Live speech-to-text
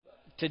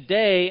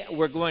Today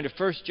we're going to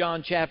 1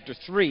 John chapter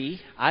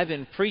 3. I've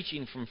been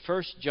preaching from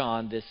 1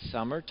 John this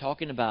summer,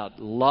 talking about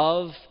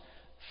love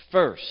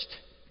first.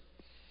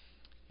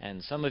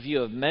 And some of you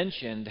have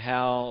mentioned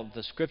how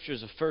the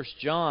scriptures of 1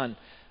 John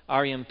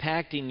are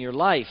impacting your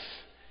life.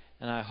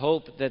 And I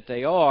hope that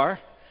they are,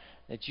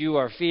 that you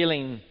are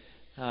feeling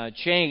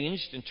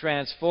changed and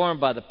transformed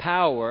by the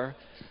power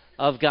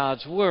of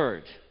God's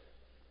Word.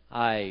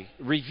 I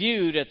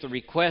reviewed at the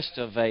request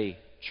of a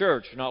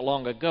church not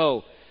long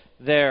ago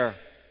their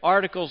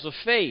articles of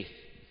faith,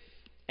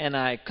 and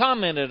I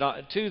commented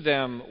to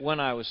them when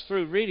I was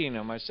through reading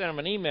them. I sent them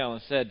an email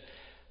and said,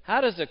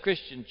 how does a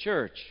Christian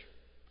church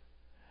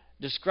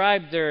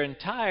describe their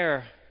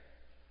entire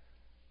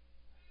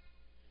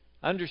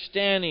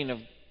understanding of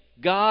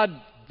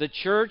God, the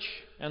church,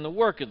 and the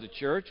work of the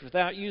church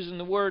without using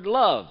the word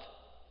love?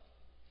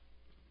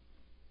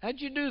 How'd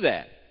you do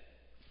that?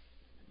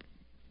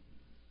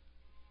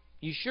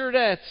 You sure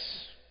that's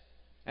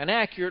an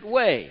accurate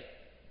way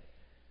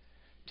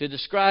to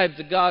describe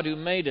the God who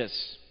made us,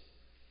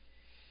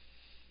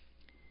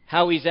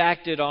 how He's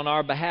acted on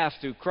our behalf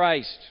through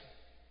Christ,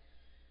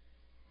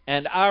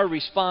 and our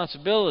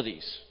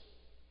responsibilities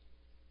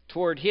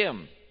toward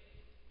Him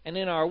and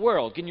in our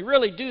world? Can you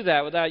really do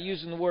that without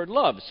using the word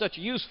love? It's such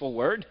a useful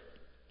word.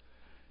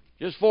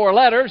 Just 4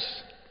 letters,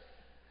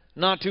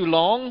 not too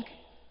long.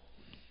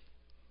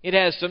 It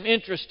has some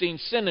interesting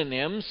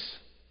synonyms,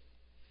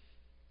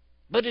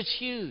 but it's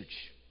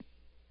huge.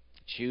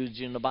 It's huge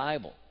in the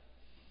Bible,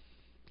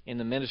 in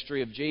the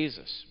ministry of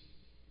Jesus,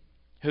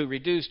 who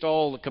reduced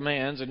all the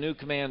commands. A new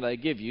command I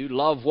give you: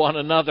 love one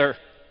another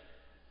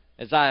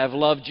as I have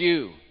loved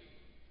you.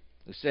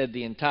 Who said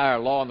the entire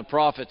law and the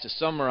prophets is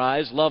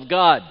summarized: love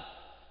God,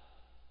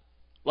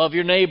 love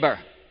your neighbor.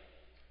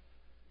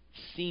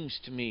 Seems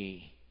to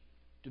me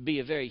to be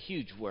a very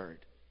huge word.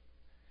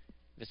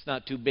 If it's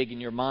not too big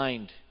in your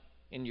mind,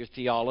 in your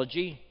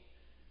theology,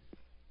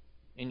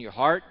 in your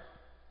heart,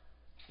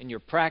 in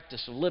your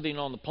practice of living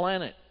on the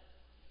planet,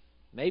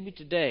 maybe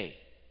today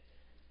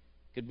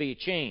could be a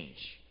change.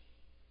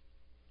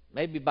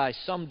 Maybe by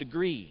some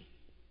degree,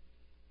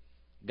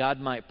 God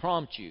might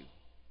prompt you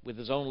with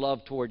His own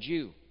love towards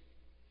you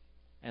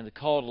and the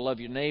call to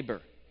love your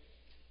neighbor,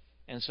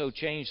 and so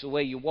change the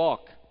way you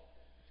walk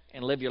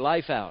and live your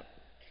life out.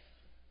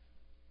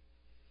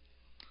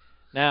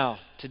 Now,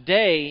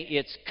 today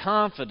it's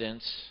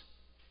confidence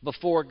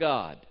before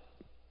God.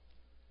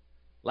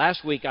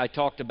 Last week I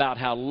talked about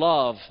how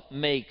love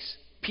makes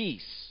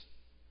peace.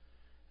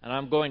 And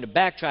I'm going to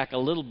backtrack a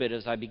little bit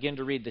as I begin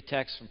to read the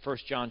text from 1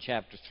 John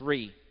chapter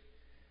 3.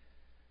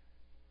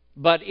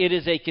 But it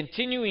is a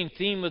continuing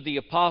theme of the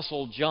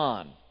Apostle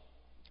John,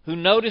 who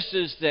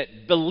notices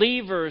that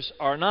believers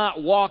are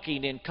not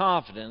walking in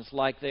confidence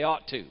like they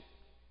ought to.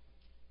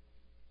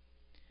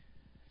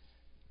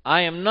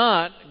 I am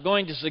not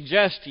going to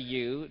suggest to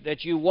you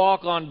that you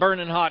walk on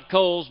burning hot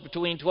coals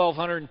between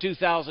 1,200 and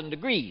 2,000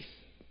 degrees,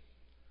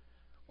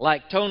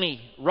 like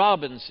Tony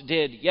Robbins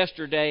did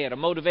yesterday at a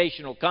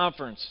motivational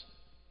conference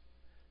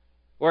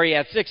where he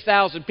had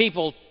 6,000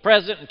 people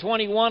present and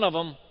 21 of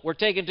them were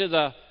taken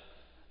to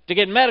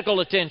get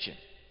medical attention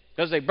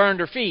because they burned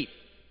their feet.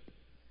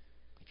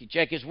 If you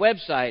check his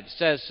website, it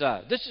says,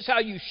 this is how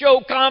you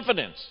show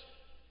confidence.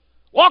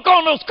 Walk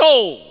on those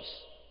coals.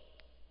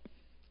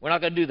 We're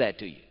not going to do that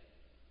to you.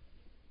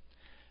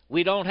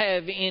 We don't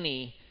have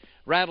any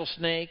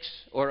rattlesnakes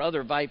or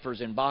other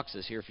vipers in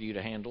boxes here for you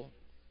to handle.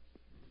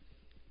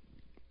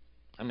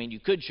 I mean,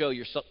 you could show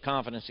your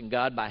confidence in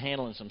God by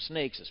handling some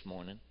snakes this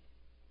morning.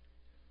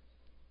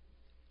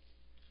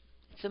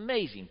 It's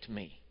amazing to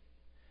me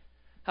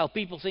how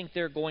people think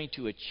they're going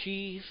to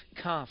achieve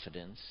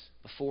confidence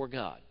before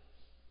God,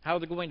 how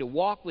they're going to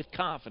walk with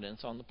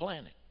confidence on the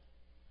planet.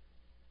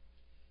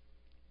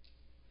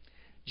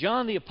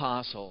 John the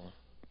Apostle,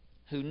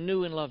 who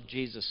knew and loved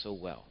Jesus so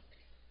well,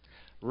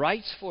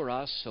 writes for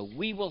us so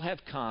we will have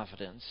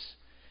confidence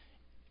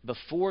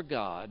before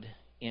God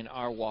in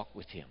our walk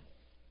with Him.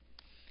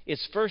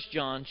 It's 1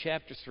 John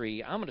chapter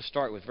 3. I'm going to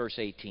start with verse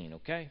 18,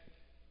 okay?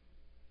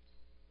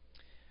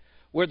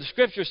 Where the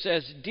Scripture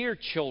says, "Dear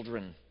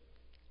children,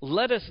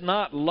 let us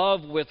not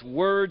love with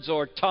words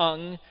or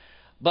tongue,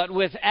 but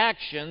with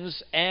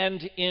actions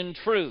and in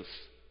truth."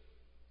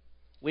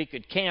 We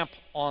could camp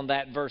on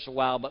that verse a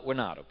while, but we're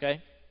not,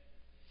 okay?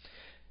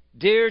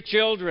 Dear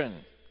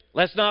children,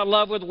 let's not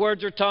love with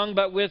words or tongue,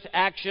 but with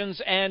actions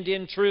and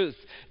in truth.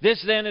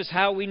 This then is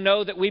how we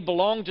know that we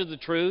belong to the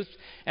truth,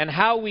 and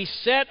how we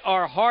set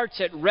our hearts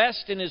at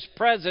rest in His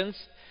presence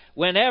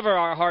whenever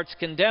our hearts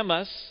condemn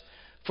us.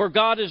 For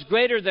God is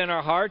greater than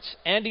our hearts,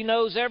 and He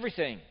knows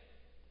everything.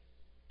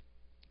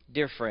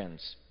 Dear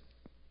friends,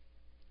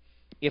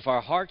 if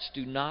our hearts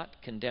do not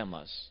condemn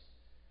us,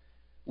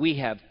 we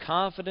have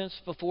confidence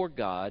before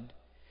God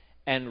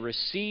and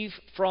receive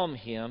from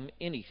Him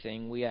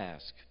anything we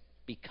ask,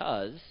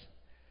 because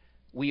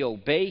we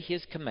obey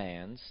His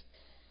commands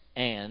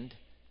and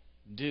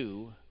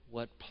do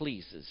what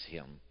pleases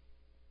Him.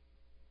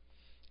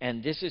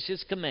 And this is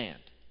His command: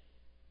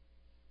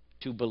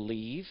 to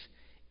believe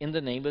in the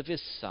name of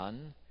His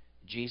Son,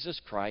 Jesus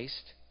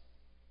Christ,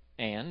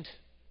 and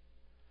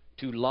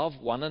to love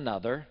one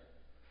another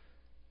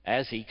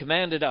as He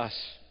commanded us.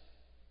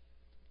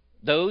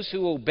 Those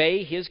who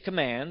obey His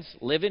commands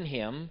live in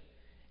Him,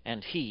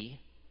 and He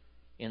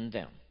in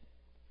them.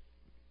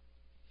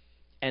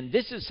 And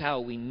this is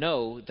how we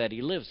know that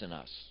He lives in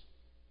us.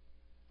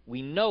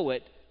 We know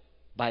it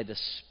by the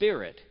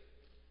Spirit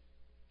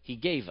He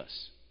gave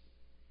us.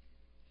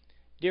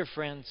 Dear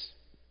friends,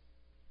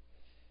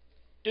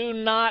 do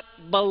not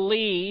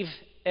believe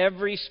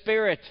every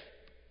spirit,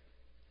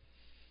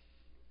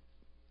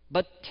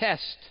 but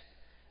test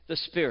the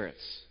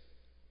spirits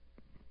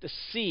to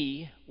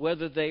see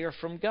whether they are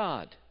from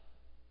God.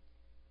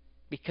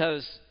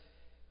 Because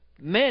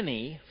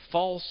many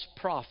false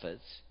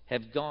prophets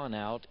have gone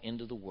out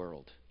into the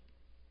world.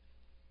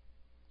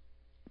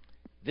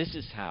 This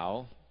is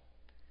how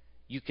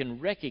you can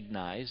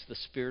recognize the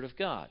Spirit of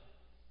God.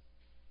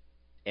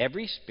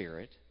 Every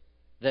spirit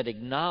that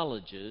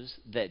acknowledges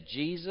that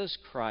Jesus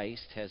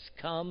Christ has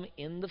come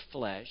in the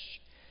flesh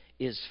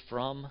is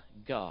from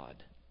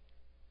God.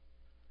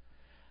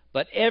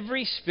 But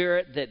every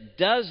spirit that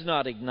does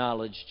not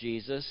acknowledge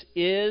Jesus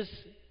is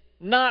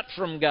not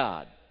from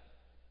God.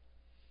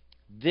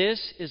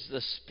 This is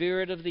the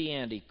spirit of the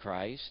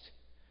Antichrist,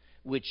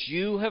 which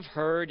you have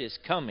heard is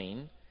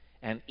coming,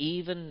 and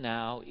even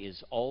now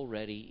is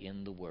already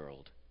in the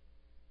world.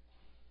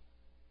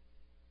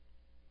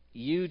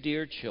 You,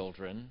 dear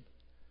children,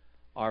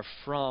 are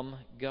from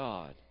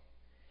God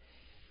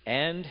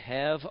and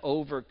have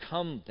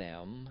overcome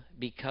them,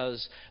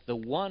 because the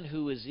one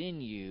who is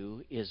in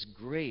you is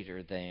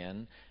greater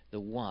than the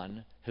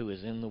one who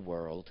is in the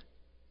world.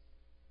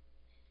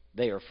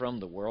 They are from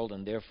the world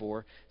and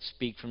therefore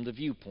speak from the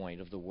viewpoint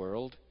of the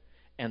world,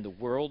 and the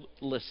world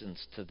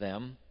listens to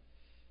them.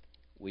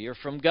 We are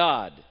from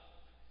God,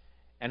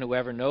 and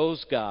whoever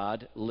knows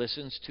God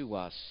listens to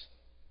us.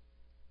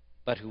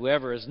 But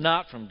whoever is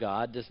not from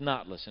God does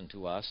not listen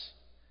to us.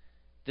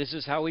 This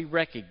is how we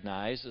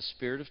recognize the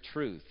spirit of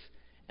truth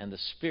and the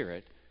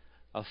spirit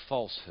of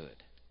falsehood.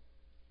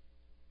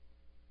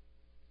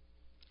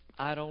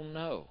 I don't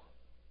know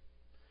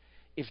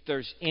if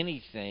there's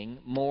anything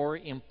more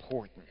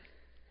important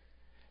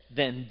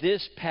than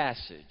this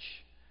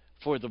passage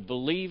for the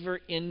believer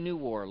in New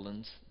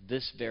Orleans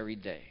this very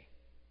day.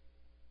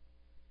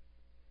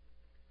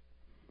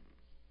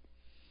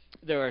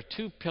 There are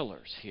two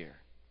pillars here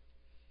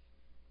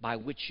by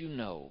which you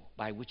know,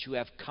 by which you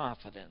have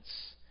confidence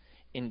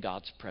in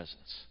God's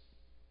presence.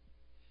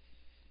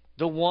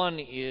 The one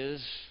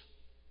is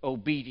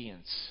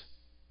obedience.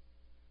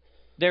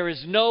 There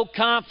is no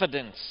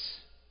confidence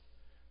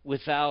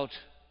without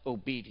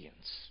obedience.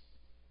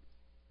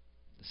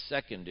 The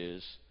second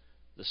is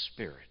the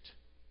Spirit.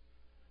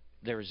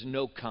 There is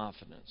no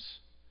confidence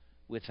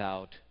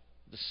without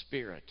the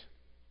Spirit.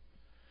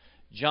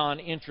 John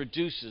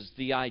introduces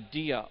the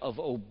idea of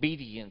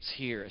obedience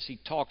here as he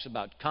talks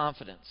about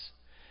confidence,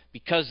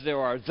 because there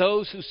are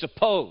those who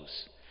suppose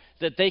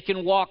that they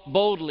can walk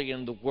boldly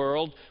in the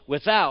world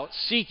without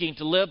seeking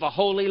to live a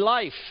holy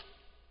life.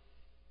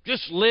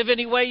 Just live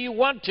any way you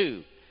want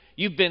to.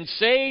 You've been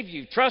saved,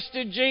 you've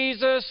trusted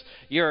Jesus,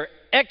 your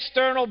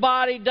external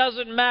body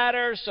doesn't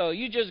matter, so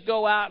you just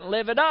go out and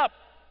live it up.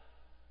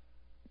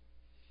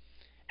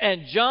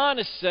 And John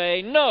is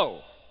saying,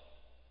 no.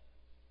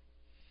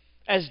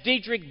 As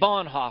Dietrich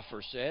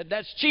Bonhoeffer said,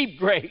 that's cheap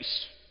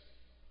grace.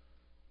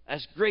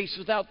 That's grace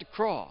without the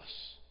cross.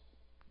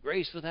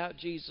 Grace without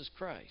Jesus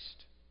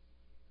Christ.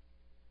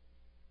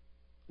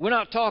 We're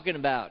not talking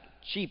about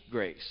cheap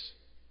grace.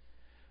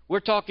 We're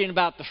talking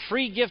about the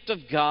free gift of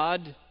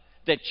God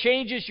that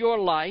changes your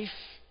life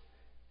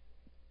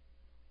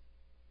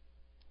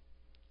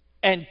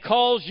and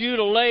calls you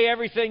to lay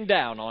everything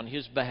down on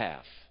His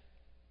behalf.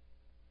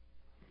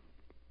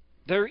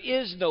 There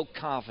is no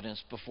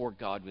confidence before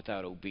God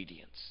without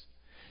obedience.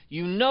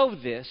 You know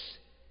this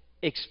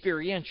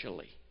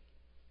experientially.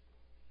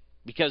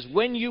 Because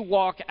when you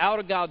walk out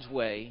of God's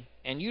way,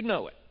 and you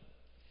know it,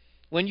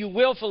 when you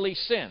willfully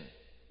sin,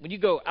 when you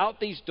go out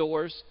these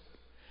doors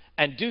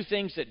and do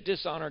things that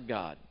dishonor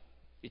God,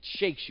 it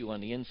shakes you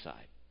on the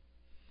inside.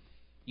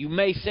 You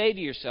may say to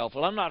yourself,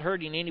 well, I'm not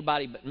hurting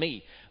anybody but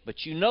me.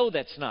 But you know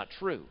that's not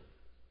true.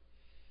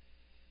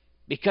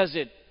 Because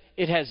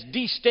it has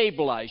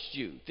destabilized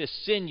you, this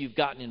sin you've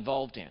gotten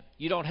involved in.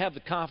 You don't have the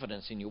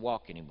confidence in your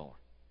walk anymore.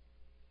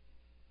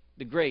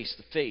 The grace,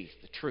 the faith,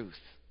 the truth,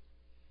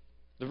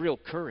 the real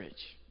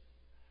courage.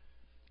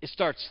 It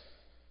starts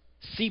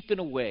seeping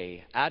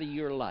away out of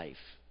your life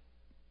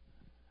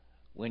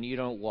when you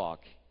don't walk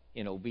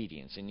in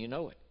obedience, and you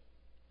know it.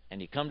 And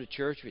you come to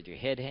church with your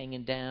head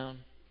hanging down,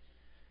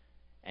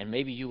 and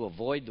maybe you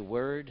avoid the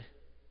Word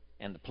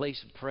and the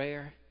place of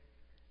prayer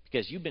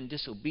because you've been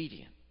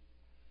disobedient.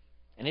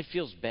 And it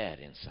feels bad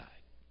inside.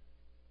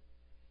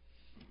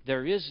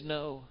 There is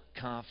no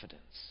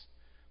confidence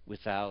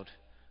without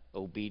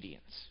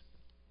obedience.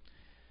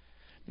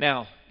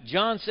 Now,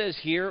 John says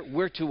here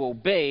we're to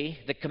obey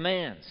the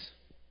commands.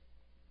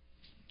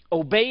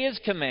 Obey His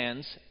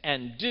commands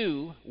and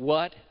do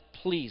what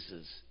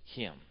pleases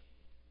Him.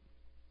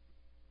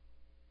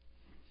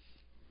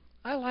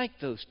 I like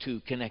those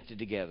two connected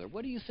together.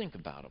 What do you think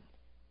about them?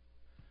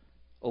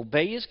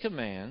 Obey His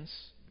commands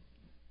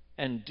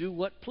and do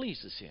what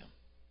pleases Him.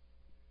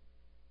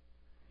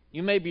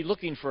 You may be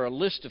looking for a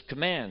list of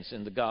commands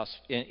in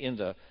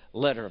the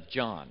letter of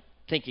John,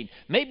 thinking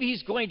maybe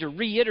he's going to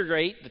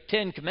reiterate the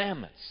 10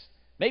 Commandments.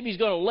 Maybe he's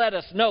going to let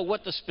us know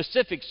what the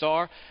specifics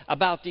are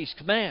about these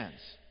commands.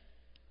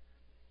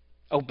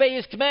 Obey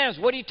His commands.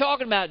 What are you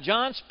talking about,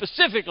 John?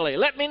 Specifically,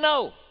 let me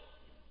know.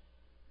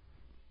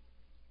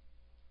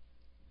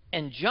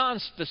 And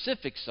John's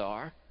specifics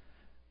are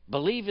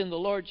believe in the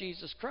Lord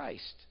Jesus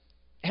Christ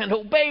and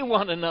obey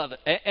one another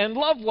and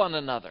love one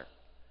another.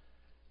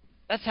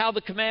 That's how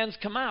the commands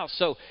come out.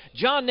 So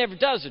John never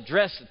does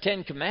address the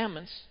 10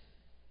 Commandments.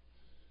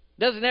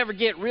 Doesn't ever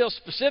get real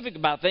specific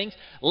about things.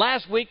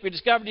 Last week we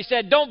discovered he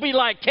said, don't be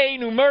like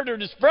Cain who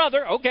murdered his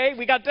brother. Okay,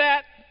 we got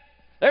that.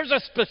 There's a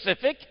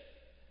specific.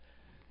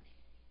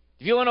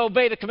 If you want to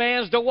obey the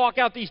commands, don't walk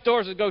out these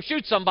doors and go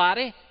shoot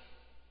somebody.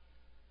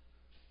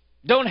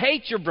 Don't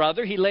hate your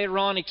brother. He later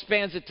on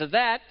expands it to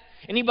that.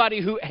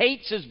 Anybody who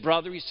hates his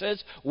brother, he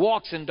says,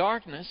 walks in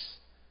darkness.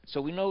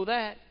 So we know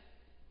that.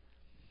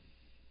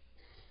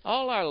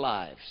 All our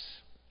lives,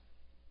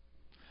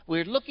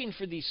 we're looking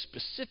for these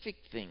specific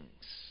things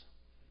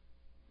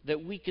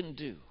that we can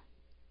do.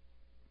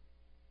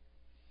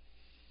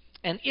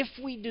 And if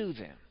we do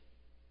them,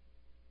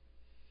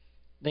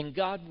 then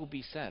God will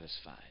be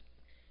satisfied.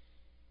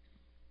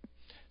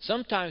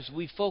 Sometimes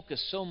we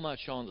focus so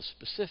much on the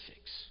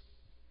specifics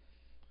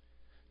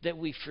that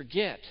we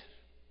forget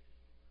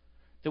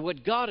that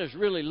what God is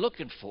really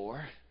looking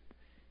for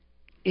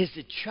is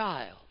a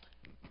child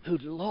who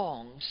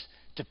longs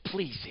to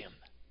please Him.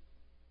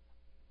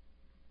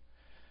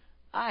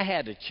 I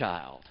had a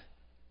child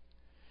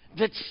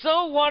that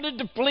so wanted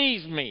to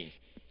please me.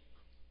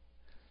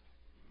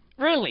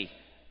 Really,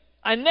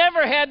 I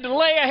never had to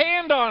lay a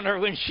hand on her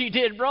when she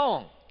did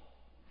wrong.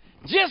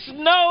 Just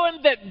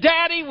knowing that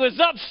Daddy was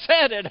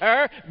upset at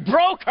her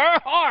broke her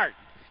heart.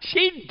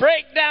 She'd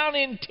break down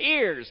in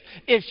tears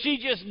if she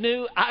just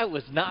knew I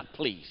was not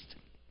pleased.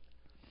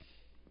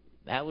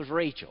 That was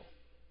Rachel,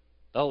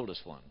 the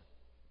oldest one.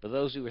 For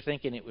those who were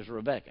thinking it was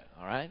Rebecca,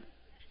 all right?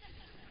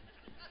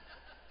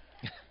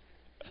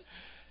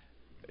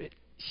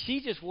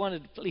 She just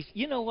wanted to please.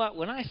 You know what?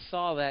 When I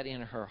saw that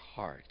in her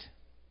heart,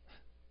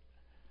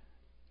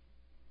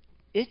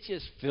 it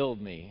just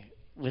filled me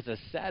with a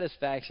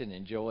satisfaction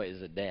and joy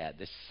as a dad.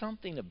 There's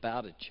something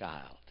about a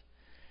child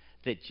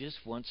that just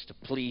wants to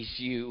please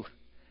you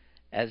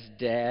as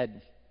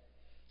dad.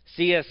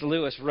 C.S.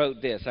 Lewis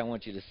wrote this. I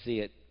want you to see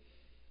it.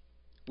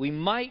 We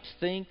might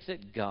think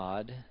that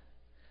God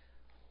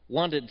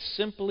wanted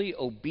simply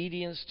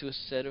obedience to a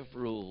set of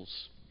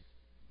rules,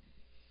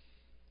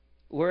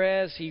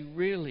 whereas He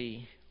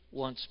really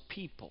wants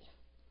people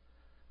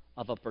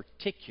of a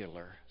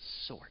particular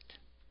sort.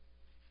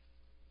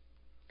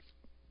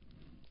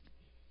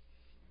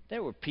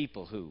 There were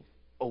people who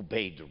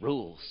obeyed the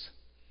rules.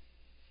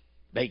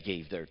 They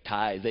gave their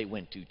tithe. They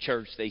went to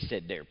church. They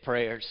said their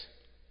prayers.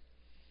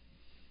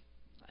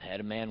 I had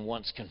a man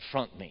once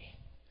confront me.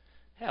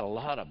 Had a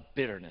lot of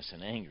bitterness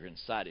and anger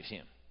inside of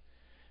him.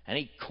 And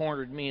he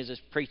cornered me as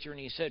his preacher, and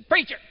he said,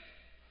 "Preacher,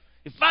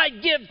 if I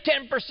give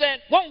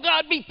 10%, won't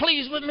God be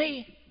pleased with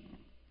me?"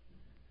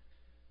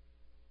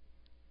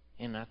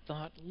 And I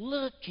thought,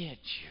 look at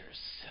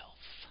yourself.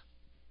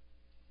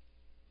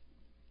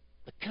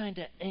 The kind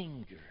of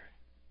anger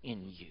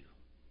in you.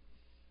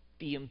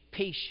 The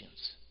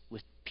impatience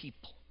with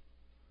people.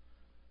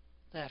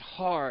 That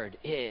hard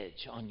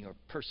edge on your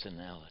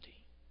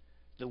personality.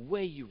 The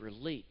way you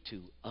relate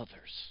to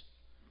others.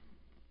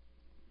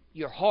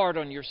 You're hard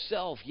on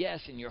yourself,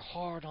 yes, and you're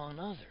hard on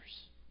others.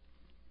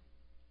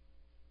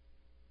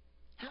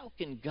 How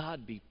can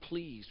God be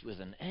pleased with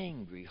an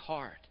angry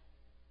heart,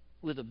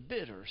 with a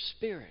bitter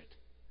spirit?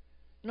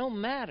 No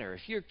matter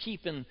if you're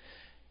keeping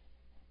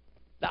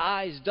the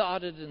I's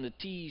dotted and the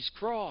T's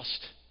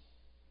crossed,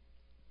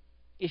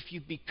 if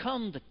you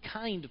become the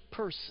kind of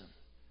person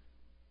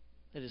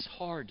that is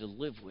hard to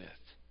live with,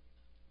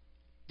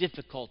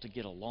 difficult to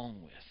get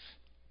along with,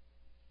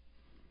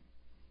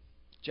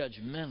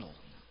 judgmental,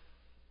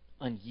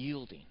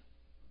 unyielding,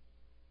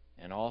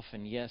 and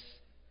often, yes,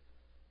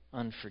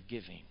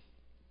 unforgiving,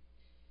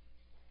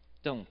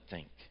 don't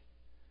think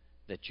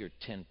that your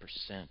 10%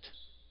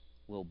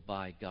 will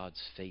buy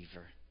God's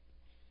favor.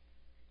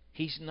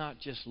 He's not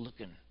just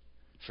looking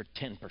for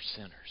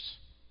 10%ers.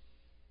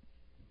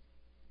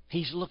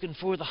 He's looking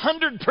for the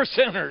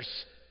 100%ers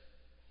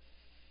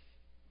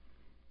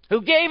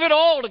who gave it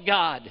all to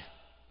God,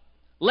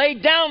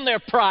 laid down their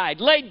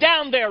pride, laid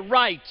down their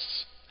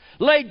rights,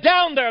 laid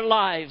down their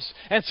lives,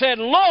 and said,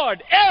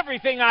 "Lord,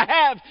 everything I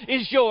have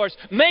is yours.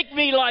 Make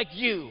me like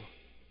you."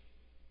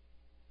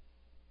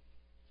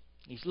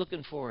 He's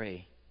looking for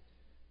a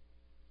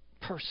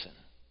person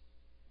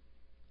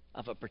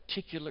of a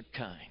particular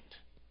kind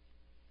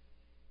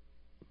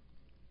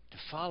to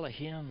follow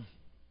Him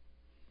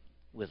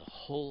with a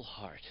whole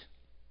heart,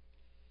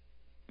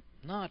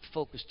 not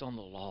focused on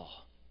the law,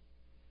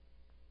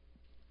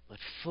 but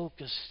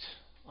focused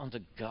on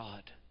the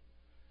God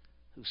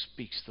who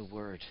speaks the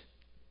word.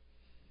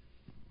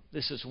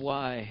 This is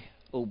why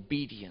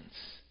obedience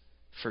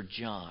for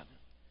John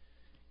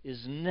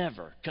is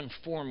never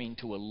conforming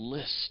to a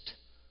list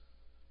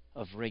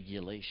of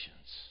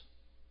regulations,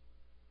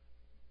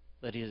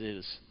 but it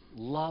is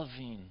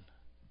loving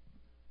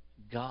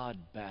God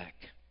back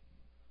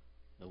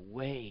the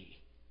way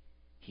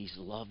He's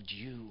loved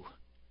you.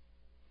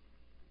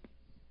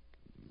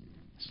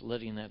 It's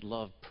letting that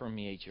love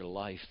permeate your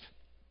life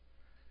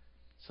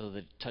so that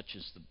it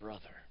touches the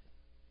brother,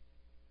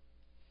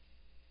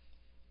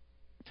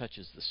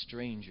 touches the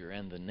stranger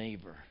and the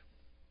neighbor,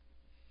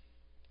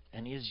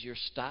 and is your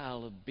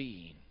style of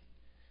being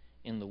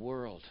in the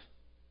world.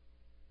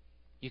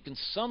 You can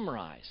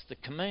summarize the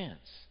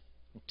commands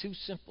in two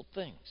simple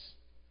things.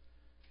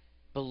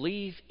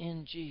 Believe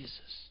in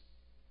Jesus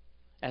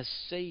as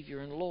Savior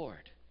and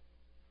Lord,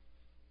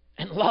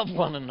 and love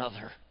one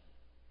another.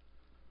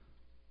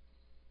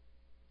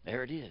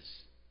 There it is,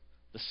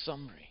 the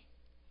summary.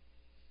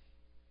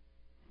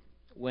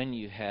 When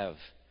you have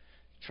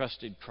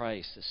trusted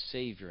Christ as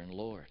Savior and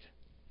Lord,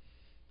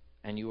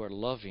 and you are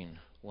loving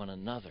one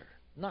another,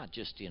 not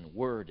just in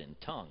word and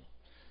tongue,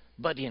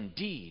 but in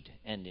deed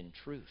and in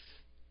truth,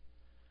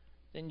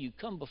 then you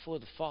come before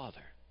the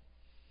Father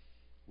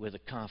with a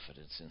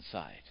confidence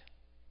inside.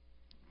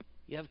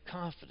 You have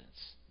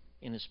confidence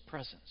in His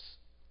presence.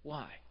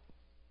 Why?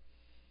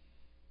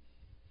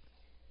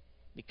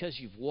 Because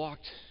you've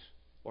walked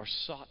or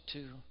sought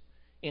to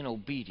in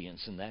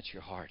obedience, and that's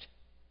your heart.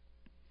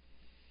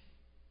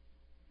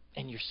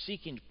 And you're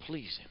seeking to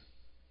please Him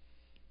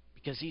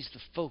because He's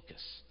the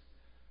focus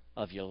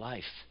of your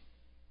life.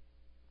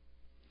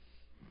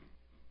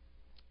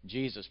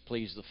 Jesus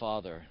pleased the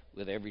Father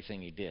with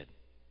everything He did.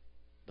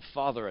 The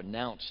Father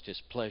announced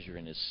His pleasure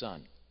in His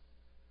Son.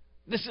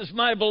 This is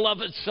my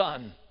beloved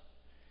Son,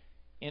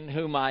 in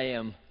whom I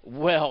am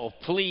well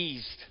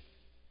pleased.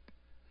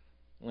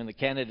 When the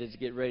candidates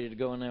get ready to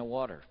go in that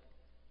water,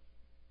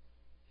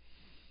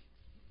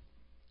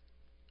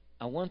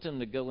 I want them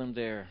to go in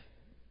there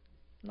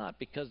not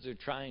because they're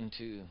trying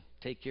to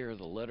take care of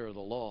the letter of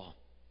the law,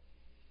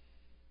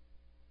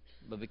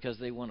 but because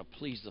they want to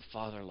please the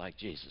Father like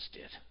Jesus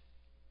did.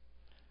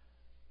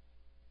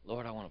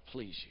 Lord, I want to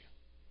please you.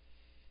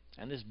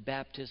 And this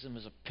baptism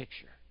is a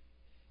picture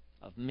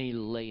of me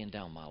laying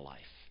down my life,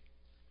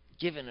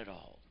 giving it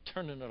all,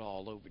 turning it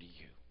all over to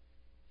you.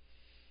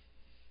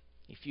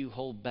 If you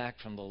hold back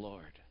from the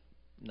Lord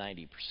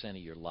 90% of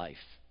your life,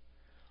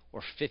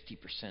 or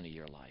 50% of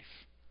your life,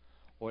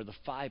 or the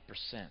 5%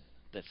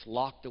 that's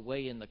locked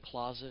away in the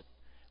closet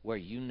where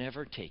you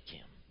never take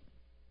Him,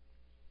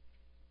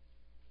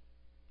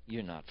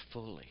 you're not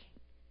fully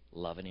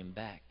loving Him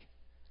back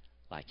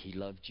like He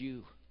loved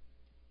you.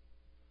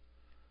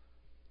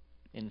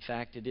 In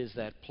fact, it is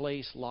that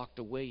place locked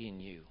away in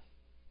you,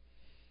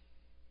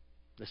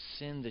 the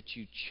sin that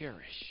you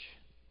cherish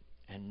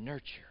and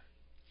nurture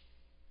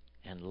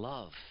and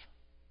love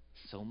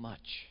so much.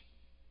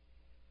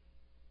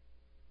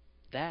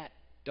 That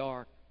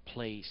dark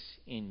place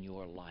in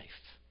your life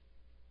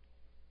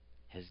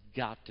has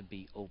got to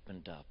be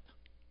opened up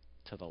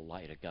to the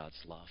light of God's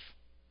love.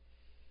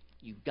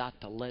 You've got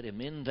to let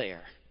Him in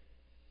there,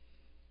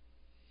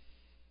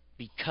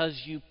 because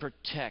you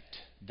protect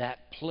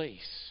that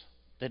place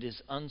that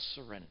is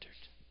unsurrendered,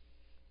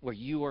 where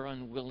you are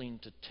unwilling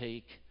to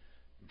take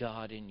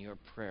God in your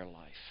prayer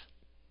life.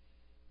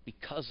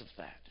 Because of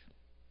that,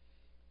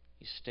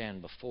 you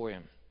stand before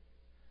Him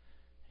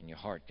and your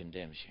heart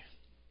condemns you.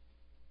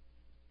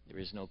 There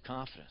is no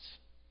confidence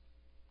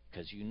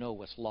because you know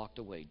what's locked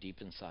away deep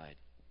inside.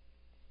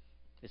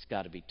 It's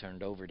got to be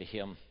turned over to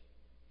Him.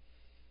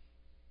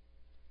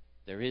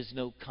 There is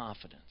no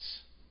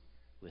confidence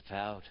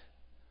without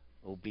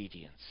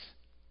obedience.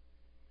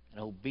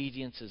 And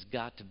obedience has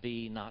got to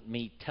be not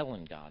me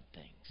telling God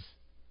things,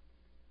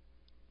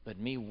 but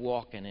me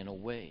walking in a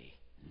way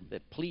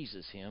that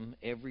pleases Him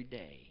every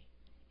day.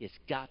 It's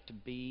got to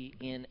be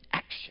in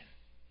action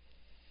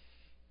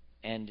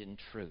and in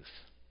truth.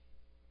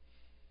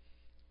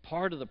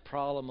 Part of the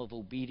problem of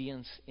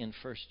obedience in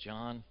 1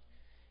 John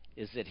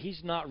is that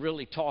he's not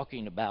really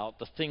talking about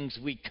the things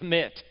we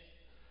commit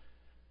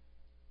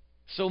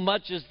so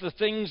much as the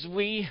things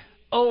we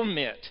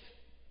omit.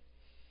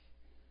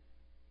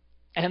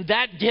 And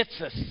that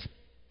gets us,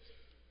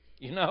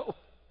 you know.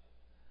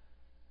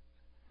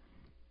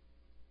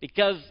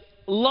 Because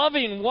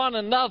loving one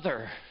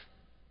another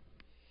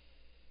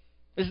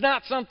is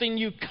not something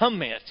you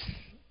commit,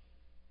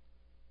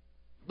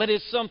 but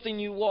it's something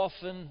you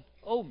often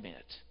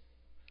omit.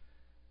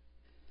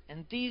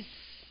 And these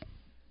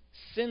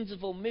sins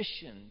of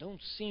omission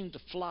don't seem to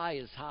fly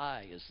as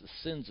high as the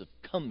sins of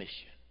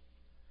commission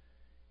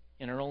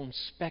in our own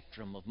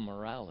spectrum of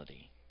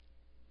morality.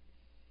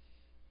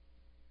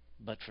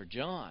 But for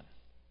John,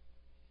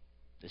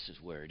 this is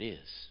where it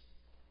is.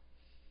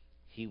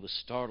 He was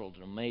startled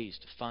and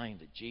amazed to find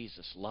that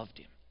Jesus loved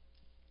him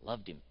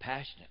loved him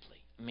passionately.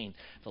 I mean,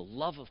 the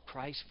love of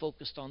Christ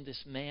focused on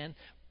this man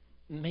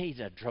made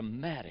a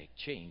dramatic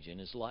change in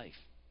his life.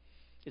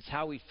 It's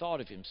how he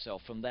thought of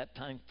himself from that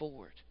time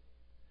forward.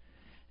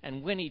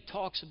 And when he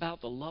talks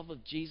about the love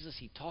of Jesus,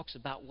 he talks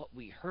about what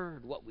we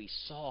heard, what we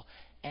saw,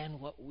 and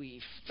what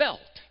we felt.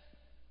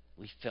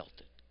 We felt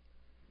it.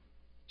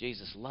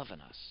 Jesus loving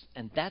us.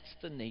 And that's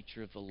the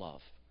nature of the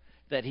love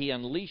that he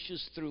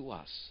unleashes through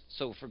us.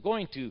 So if we're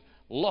going to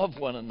love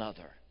one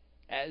another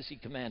as he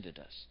commanded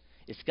us,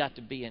 it's got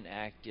to be an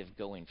active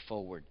going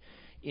forward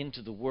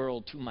into the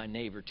world, to my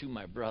neighbor, to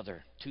my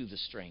brother, to the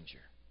stranger.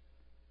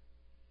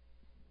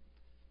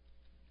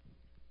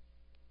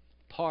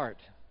 Part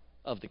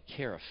of the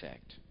care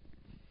effect,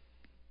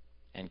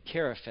 and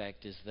care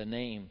effect is the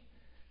name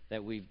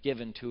that we've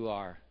given to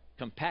our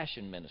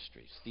compassion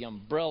ministries, the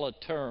umbrella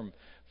term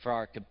for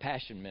our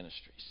compassion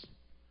ministries.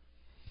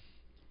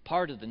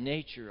 Part of the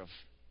nature of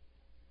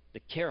the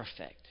care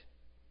effect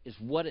is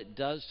what it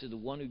does to the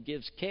one who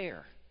gives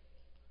care.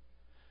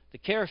 The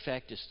care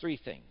effect is three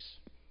things: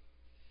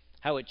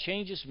 how it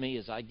changes me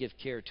as I give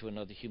care to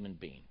another human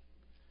being,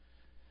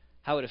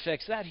 how it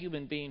affects that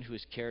human being who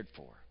is cared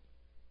for,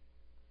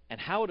 and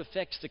how it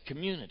affects the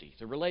community,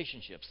 the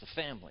relationships,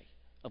 the family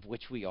of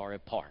which we are a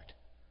part.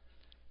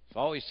 I've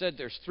always said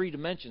there's three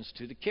dimensions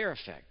to the care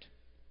effect.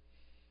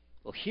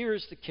 Well,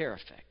 here's the care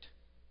effect.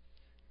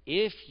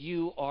 If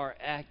you are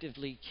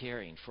actively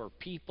caring for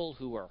people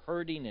who are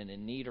hurting and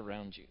in need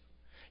around you,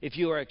 if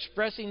you are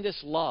expressing this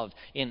love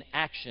in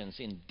actions,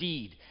 in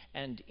deed,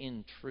 and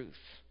in truth,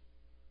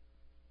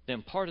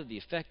 then part of the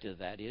effect of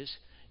that is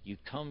you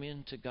come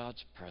into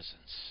God's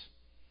presence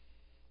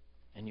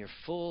and you're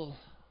full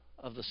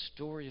of the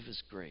story of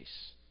His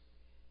grace,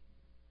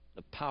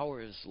 the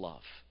power of His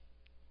love.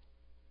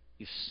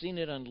 You've seen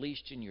it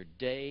unleashed in your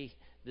day,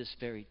 this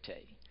very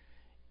day.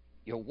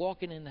 You're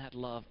walking in that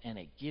love, and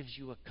it gives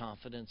you a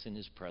confidence in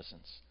His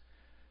presence.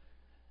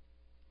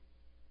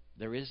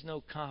 There is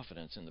no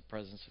confidence in the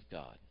presence of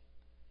God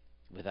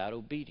without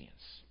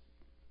obedience,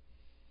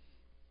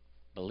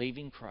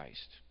 believing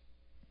Christ,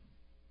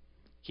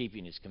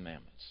 keeping His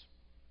commandments.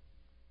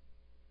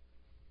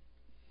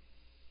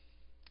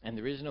 And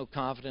there is no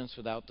confidence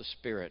without the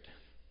Spirit.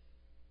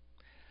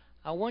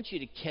 I want you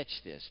to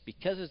catch this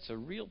because it's a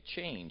real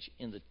change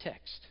in the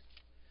text.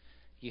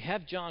 You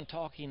have John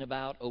talking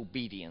about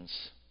obedience,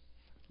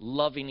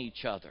 loving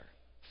each other,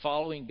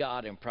 following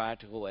God in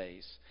practical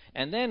ways.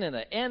 And then in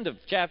the end of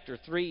chapter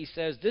 3, he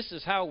says, this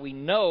is how we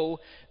know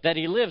that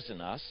He lives in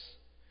us.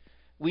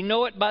 We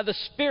know it by the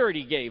Spirit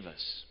He gave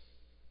us.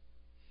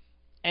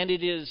 And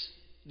it is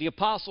the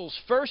apostle's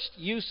first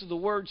use of the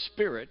word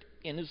Spirit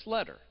in his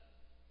letter.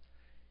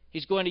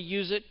 He's going to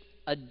use it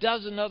a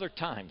dozen other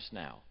times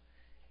now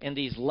in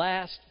these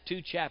last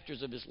 2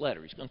 chapters of his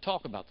letter. He's going to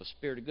talk about the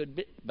Spirit a good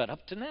bit, but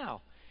up to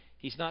now,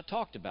 he's not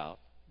talked about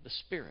the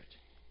Spirit.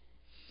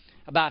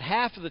 About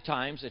half of the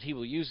times that he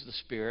will use the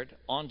Spirit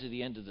on to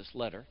the end of this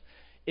letter,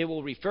 it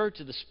will refer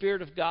to the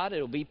Spirit of God.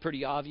 It will be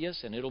pretty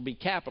obvious, and it will be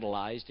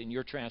capitalized in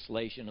your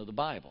translation of the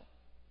Bible.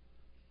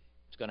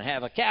 It's going to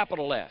have a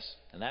capital S,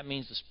 and that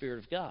means the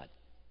Spirit of God.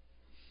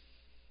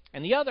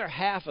 And the other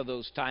half of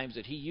those times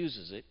that he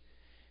uses it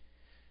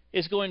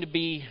is going to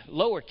be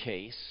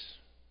lowercase,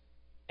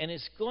 and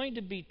it's going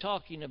to be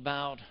talking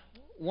about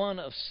one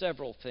of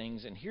several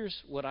things. And here's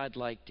what I'd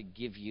like to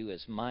give you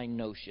as my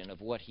notion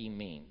of what he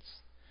means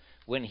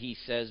when he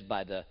says,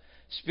 by the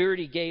Spirit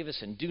He gave us,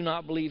 and do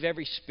not believe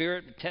every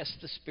spirit, but test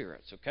the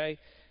spirits, okay?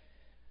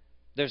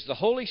 There's the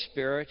Holy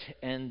Spirit,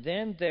 and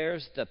then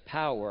there's the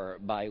power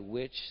by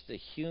which the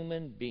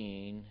human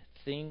being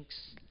thinks,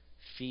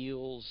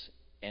 feels,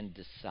 and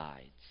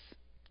decides.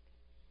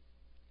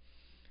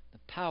 The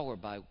power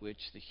by which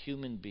the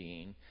human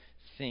being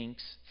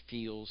thinks,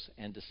 feels,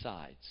 and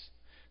decides.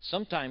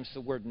 Sometimes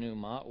the word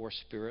pneuma, or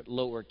spirit,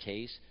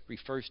 lowercase,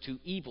 refers to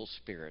evil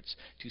spirits,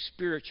 to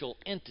spiritual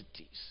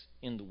entities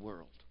in the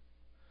world.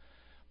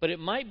 But it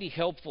might be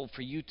helpful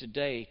for you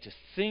today to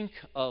think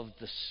of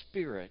the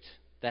Spirit,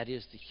 that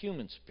is the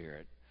human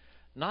spirit,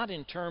 not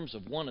in terms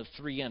of one of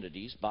 3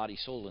 entities, body,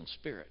 soul, and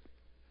spirit,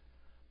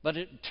 but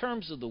in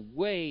terms of the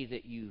way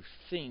that you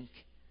think,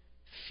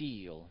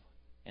 feel,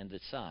 and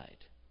decide.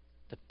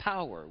 The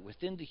power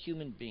within the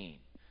human being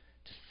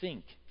to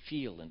think,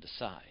 feel, and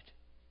decide.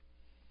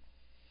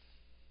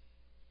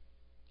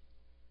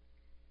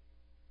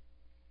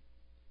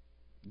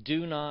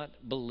 Do not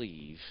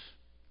believe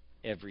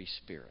every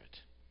spirit.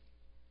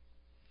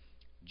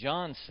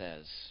 John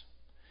says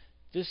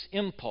this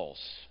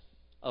impulse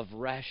of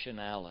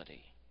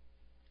rationality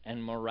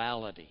and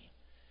morality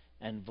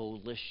and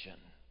volition,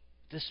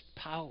 this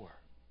power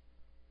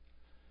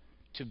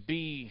to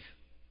be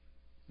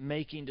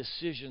making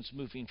decisions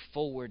moving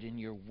forward in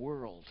your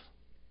world,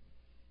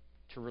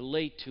 to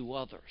relate to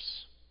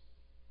others,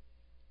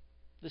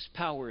 this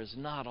power is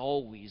not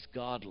always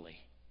godly.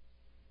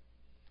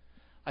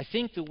 I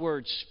think the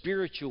word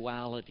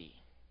spirituality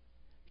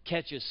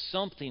catches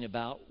something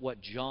about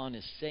what John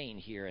is saying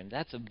here, and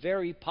that's a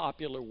very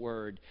popular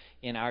word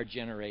in our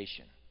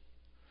generation.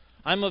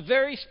 I'm a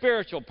very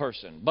spiritual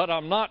person, but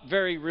I'm not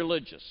very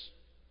religious.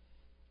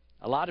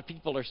 A lot of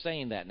people are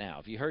saying that now.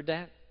 Have you heard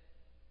that?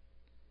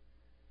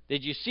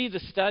 Did you see the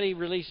study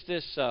released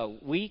this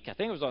week? I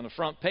think it was on the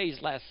front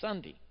page last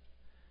Sunday,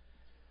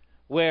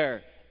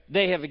 where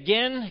they have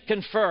again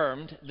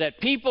confirmed that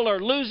people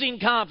are losing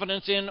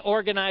confidence in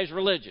organized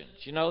religion.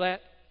 Do you know that?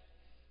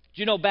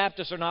 Do you know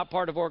Baptists are not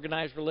part of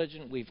organized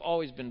religion? We've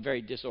always been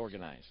very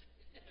disorganized.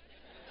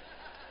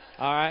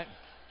 All right?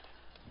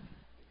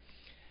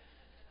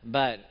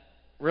 But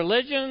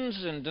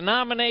religions and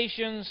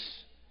denominations,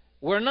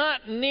 we're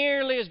not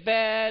nearly as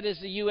bad as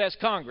the U.S.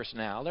 Congress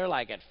now. They're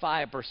like at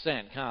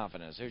 5%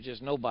 confidence. There's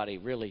just nobody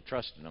really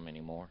trusting them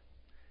anymore.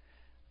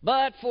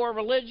 But for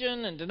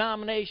religion and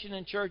denomination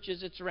and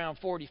churches, it's around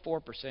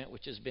 44%,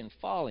 which has been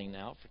falling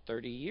now for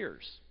 30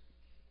 years.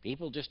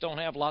 People just don't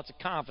have lots of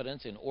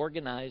confidence in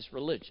organized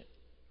religion,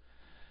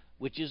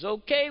 which is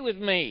okay with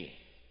me.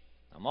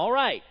 I'm all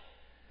right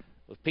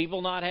with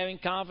people not having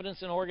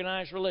confidence in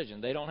organized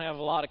religion. They don't have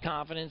a lot of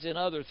confidence in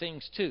other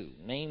things too.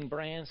 Name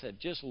brands have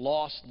just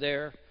lost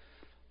their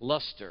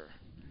luster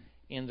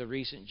in the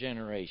recent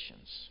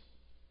generations.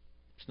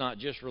 It's not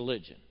just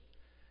religion.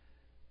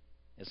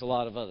 It's a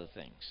lot of other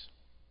things.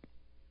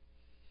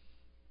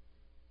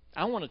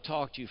 I want to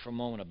talk to you for a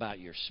moment about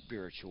your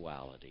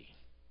spirituality.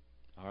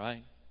 All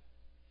right?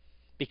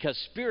 Because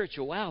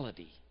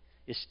spirituality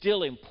is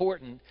still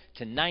important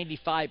to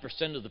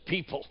 95% of the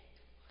people.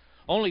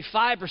 Only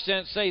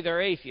 5% say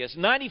they're atheists.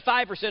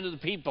 95% of the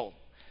people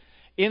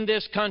in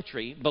this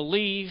country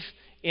believe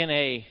in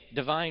a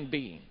divine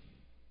being.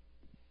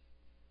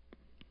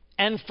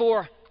 And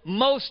for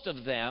most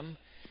of them,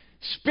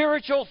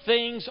 spiritual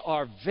things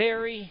are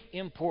very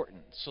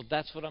important. So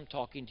that's what I'm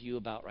talking to you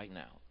about right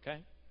now,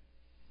 okay?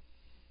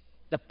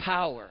 The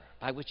power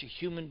by which a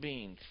human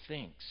being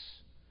thinks,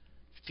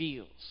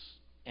 feels,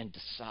 and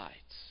decides.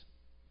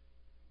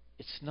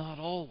 It's not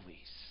always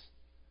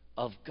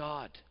of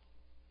God.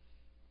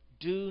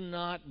 Do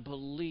not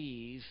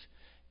believe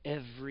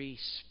every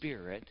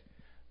spirit,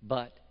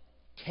 but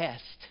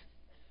test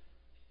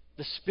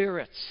the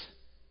spirits.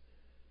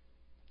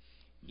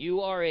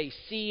 You are a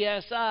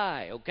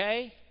CSI,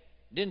 okay?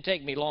 Didn't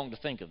take me long to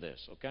think of this,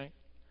 okay?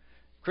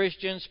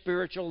 Christian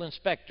Spiritual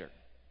Inspector,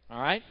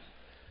 all right?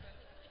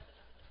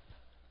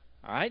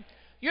 All right?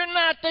 You're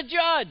not the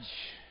judge.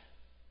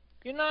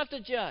 You're not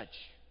the judge.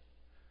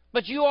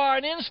 But you are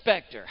an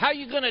inspector. How are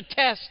you going to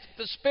test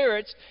the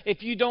spirits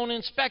if you don't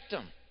inspect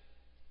them?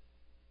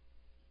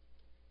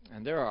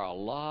 And there are a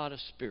lot of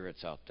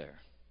spirits out there.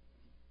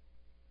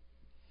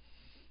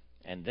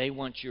 And they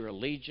want your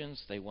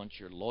allegiance, they want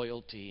your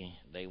loyalty,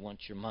 they want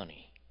your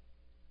money.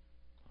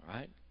 All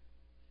right?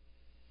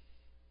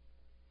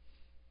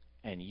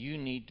 And you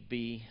need to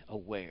be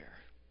aware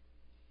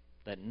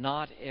that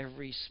not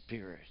every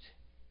spirit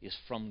is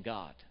from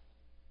God.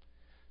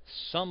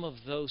 Some of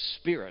those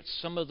spirits,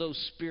 some of those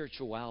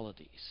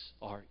spiritualities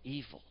are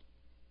evil.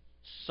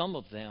 Some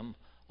of them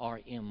are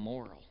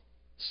immoral.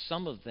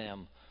 Some of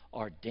them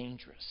are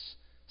dangerous.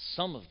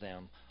 Some of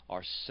them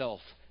are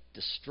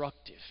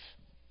self-destructive.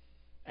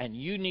 And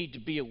you need to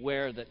be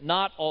aware that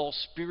not all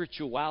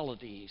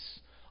spiritualities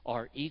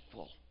are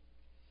equal.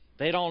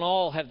 They don't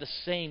all have the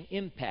same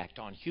impact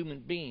on human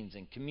beings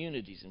and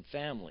communities and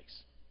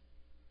families.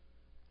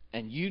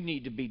 And you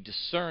need to be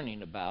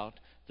discerning about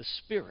the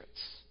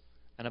spirits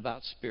and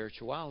about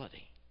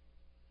spirituality.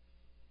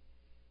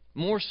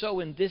 More so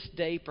in this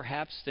day,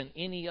 perhaps, than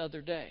any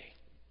other day.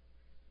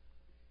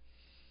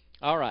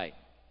 All right.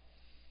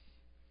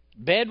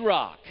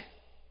 Bedrock.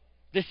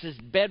 This is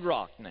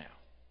bedrock now.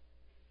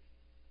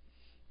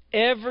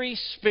 Every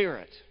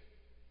spirit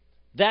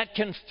that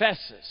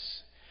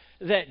confesses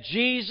that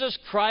Jesus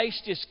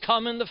Christ is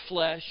come in the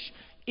flesh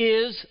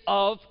is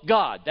of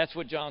God. That's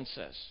what John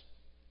says.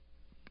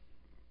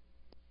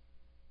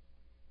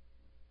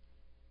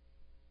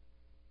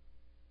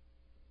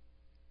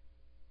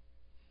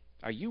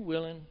 Are you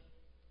willing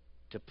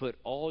to put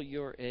all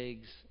your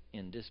eggs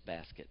in this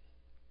basket?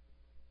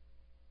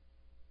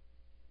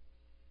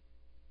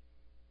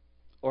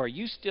 Or are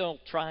you still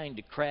trying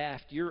to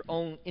craft your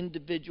own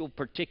individual,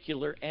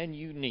 particular, and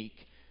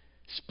unique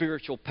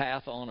spiritual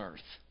path on earth?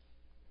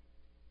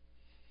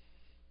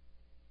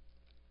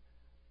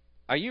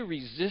 Are you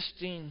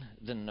resisting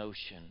the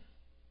notion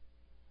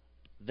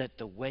that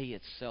the way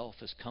itself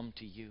has come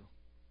to you?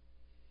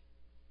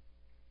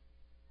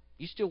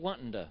 You still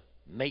wanting to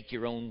make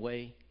your own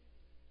way?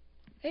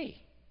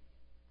 Hey,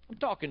 I'm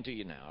talking to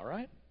you now, all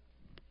right?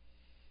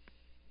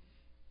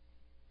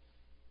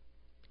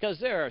 Because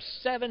there are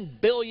 7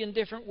 billion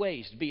different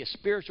ways to be a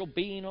spiritual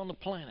being on the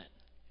planet.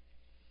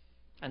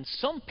 And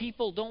some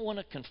people don't want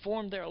to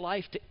conform their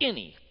life to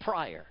any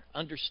prior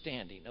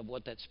understanding of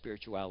what that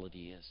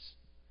spirituality is.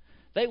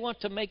 They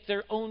want to make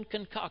their own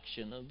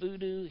concoction of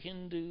voodoo,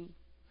 Hindu,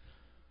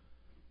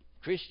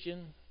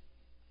 Christian,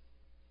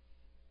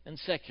 and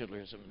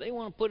secularism. They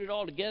want to put it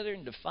all together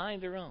and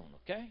define their own,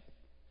 okay?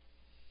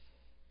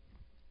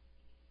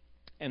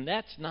 And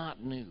that's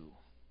not new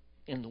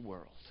in the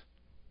world.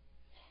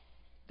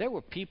 There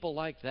were people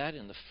like that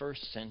in the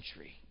first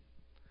century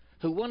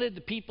who wanted the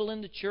people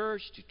in the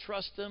church to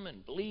trust them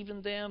and believe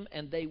in them,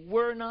 and they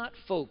were not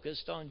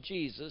focused on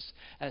Jesus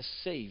as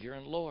Savior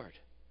and Lord.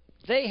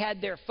 They had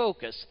their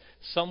focus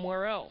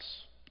somewhere else.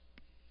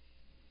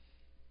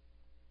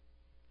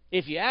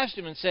 If you asked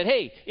them and said,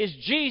 hey, is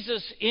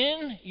Jesus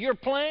in your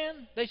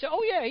plan? They say,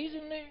 oh yeah, He's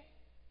in there.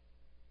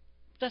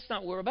 That's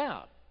not what we're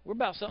about. We're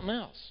about something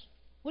else.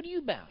 What are you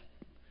about?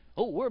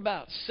 Oh, we're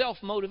about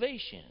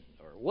self-motivation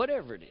or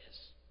whatever it is.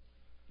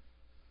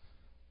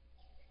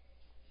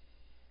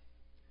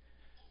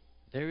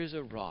 There is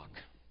a rock,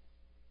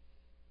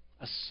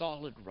 a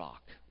solid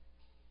rock,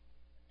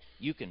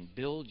 you can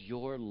build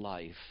your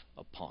life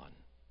upon.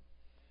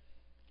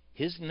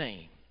 His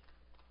name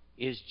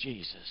is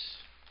Jesus.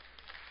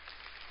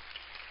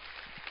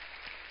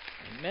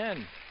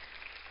 Amen.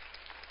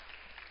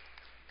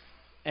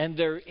 And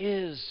there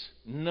is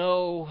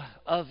no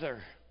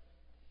other.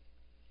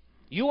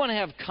 You want to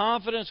have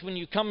confidence when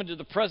you come into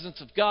the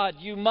presence of God,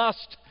 you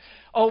must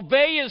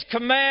obey His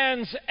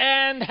commands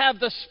and have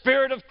the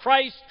Spirit of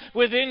Christ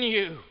within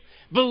you,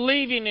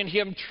 believing in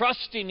Him,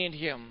 trusting in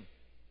Him.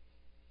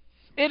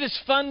 It is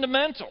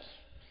fundamental.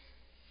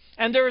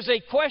 And there is a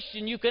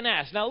question you can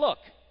ask. Now look,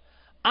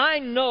 I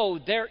know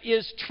there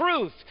is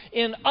truth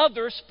in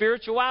other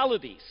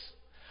spiritualities.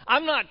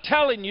 I'm not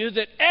telling you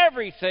that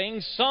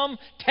everything some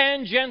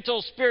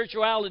tangential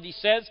spirituality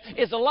says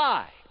is a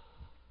lie.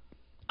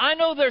 I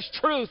know there's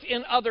truth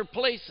in other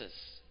places.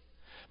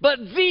 But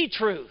the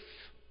truth,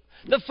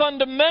 the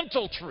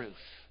fundamental truth,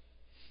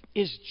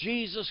 is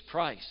Jesus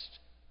Christ,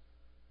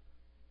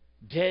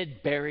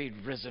 dead,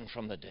 buried, risen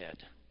from the dead.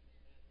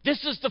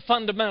 This is the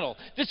fundamental.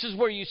 This is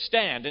where you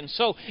stand. And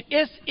so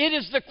it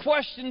is the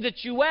question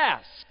that you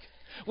ask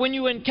when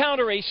you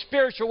encounter a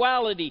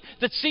spirituality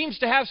that seems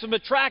to have some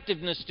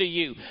attractiveness to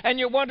you. And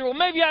you're wondering, well,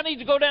 maybe I need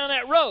to go down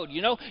that road.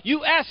 You know,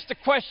 you ask the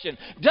question,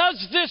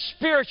 does this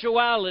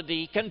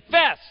spirituality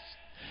confess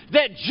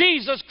that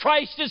Jesus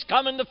Christ is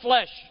come in the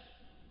flesh?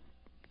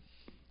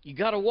 You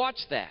got to watch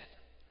that.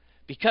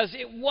 Because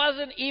it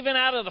wasn't even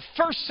out of the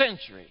first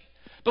century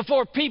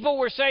before people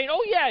were saying,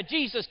 oh yeah,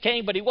 Jesus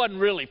came, but He wasn't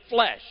really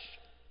flesh.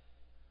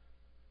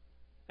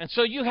 And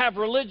so you have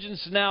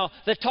religions now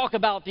that talk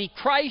about the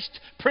Christ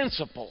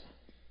principle.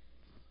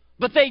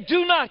 But they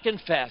do not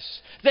confess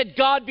that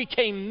God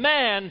became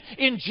man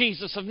in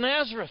Jesus of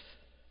Nazareth.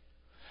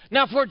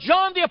 Now for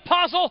John the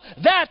Apostle,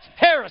 that's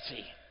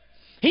heresy.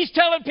 He's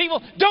telling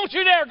people, don't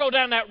you dare go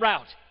down that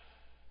route.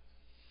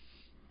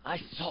 I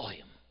saw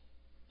Him.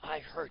 I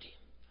heard Him.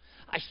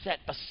 I sat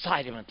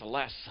beside Him at the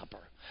Last Supper.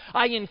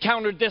 I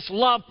encountered this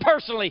love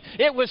personally.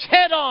 It was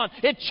head on.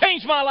 It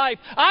changed my life.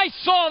 I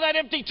saw that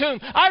empty tomb.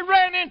 I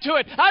ran into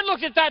it. I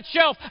looked at that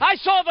shelf. I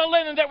saw the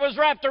linen that was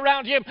wrapped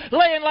around Him,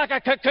 laying like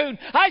a cocoon.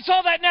 I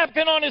saw that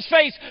napkin on His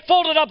face,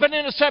 folded up and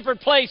in a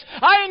separate place.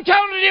 I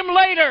encountered Him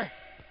later.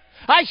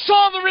 I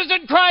saw the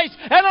risen Christ,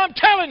 and I'm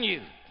telling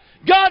you,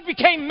 God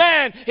became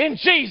man in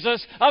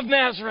Jesus of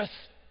Nazareth.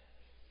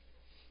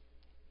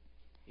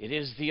 It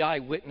is the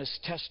eyewitness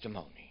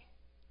testimony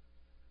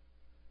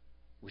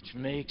which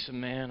makes a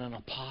man an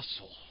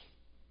apostle.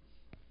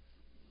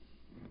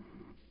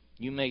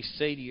 You may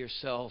say to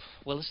yourself,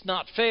 well, it's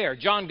not fair.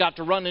 John got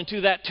to run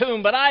into that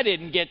tomb, but I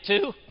didn't get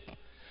to.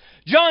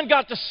 John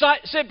got to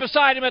sit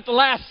beside Him at the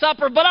Last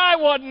Supper, but I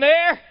wasn't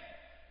there.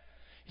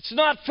 It's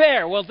not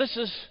fair. Well, this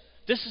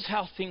is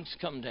how things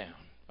come down,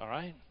 all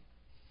right?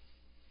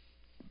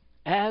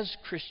 As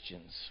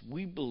Christians,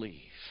 we believe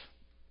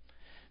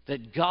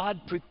that God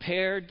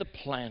prepared the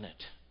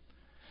planet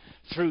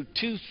through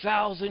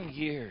 2,000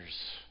 years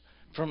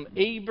from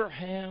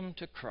Abraham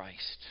to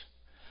Christ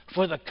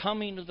for the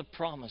coming of the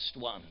promised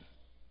one.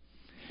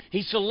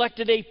 He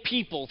selected a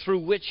people through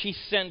which He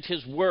sent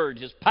His word,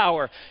 His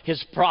power,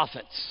 His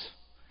prophets.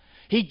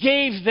 He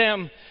gave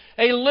them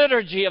a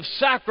liturgy of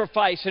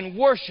sacrifice and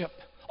worship,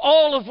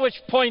 all of which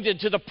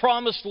pointed to the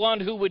promised one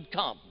who would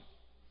come.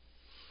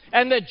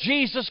 And that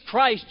Jesus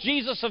Christ,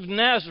 Jesus of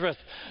Nazareth,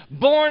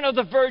 born of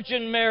the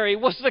Virgin Mary,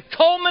 was the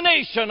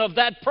culmination of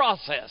that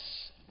process.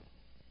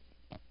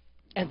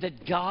 And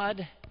that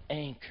God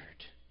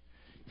anchored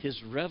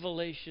His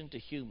revelation to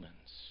humans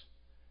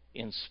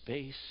in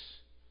space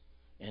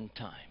and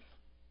time.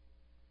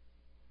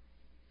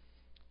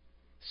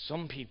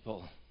 Some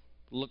people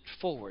looked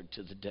forward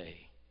to the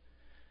day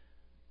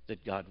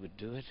that God would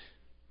do it.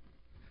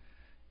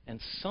 And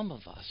some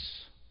of us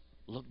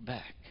look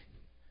back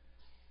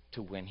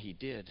to when He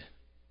did.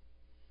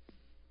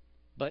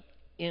 But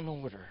in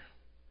order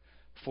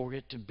for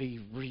it to be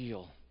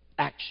real,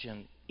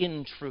 action,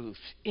 in truth,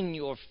 in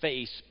your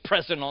face,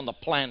 present on the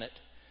planet,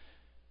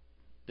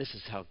 this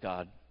is how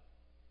God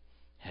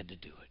had to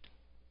do it.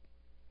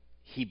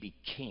 He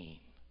became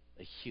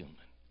a human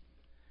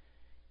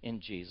in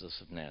Jesus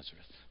of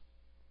Nazareth.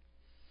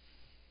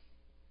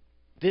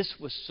 This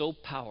was so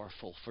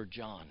powerful for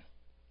John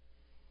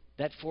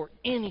that for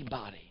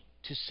anybody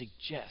to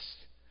suggest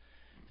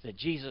that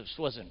Jesus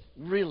wasn't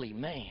really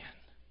man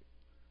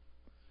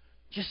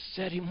just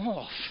set him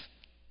off.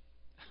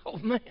 Oh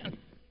man.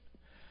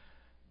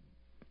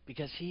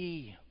 because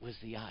he was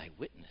the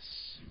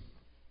eyewitness.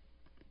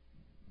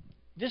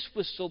 This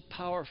was so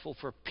powerful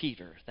for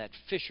Peter, that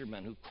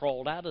fisherman who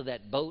crawled out of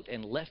that boat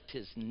and left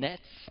his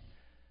nets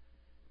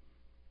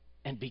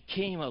and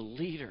became a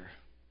leader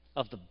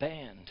of the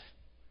band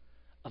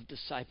of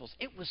disciples.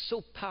 It was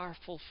so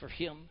powerful for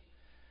him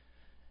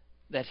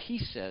that he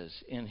says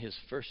in his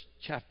first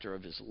chapter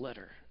of his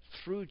letter,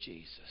 through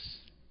Jesus,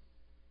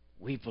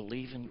 we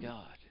believe in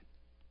God,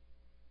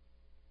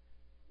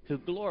 who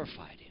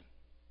glorified him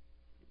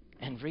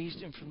and raised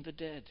him from the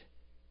dead.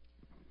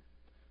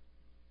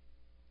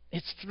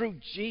 It's through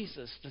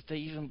Jesus that they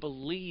even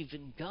believe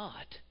in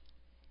God.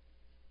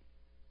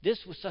 This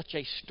was such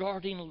a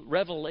startling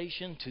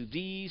revelation to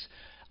these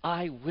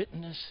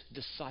eyewitness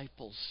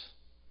disciples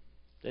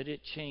that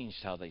it changed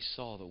how they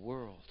saw the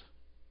world.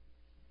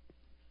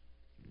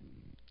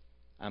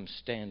 I'm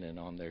standing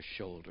on their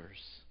shoulders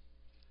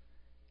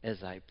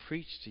as I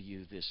preach to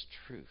you this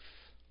truth.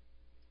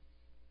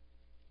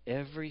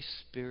 Every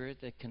spirit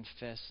that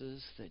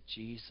confesses that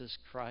Jesus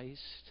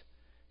Christ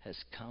has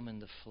come in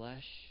the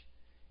flesh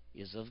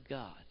is of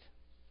God.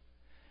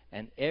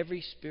 And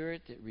every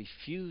spirit that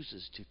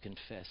refuses to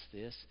confess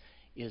this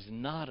is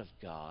not of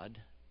God.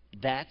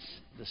 That's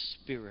the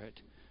spirit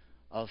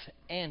of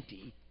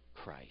Antichrist.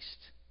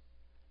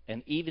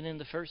 And even in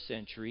the first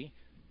century,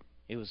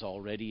 it was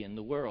already in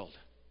the world.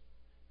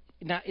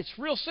 Now, it's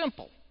real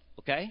simple,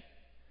 okay?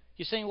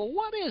 You're saying, well,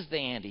 what is the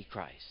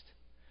Antichrist?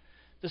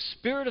 The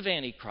spirit of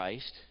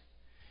Antichrist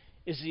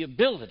is the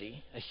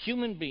ability a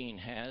human being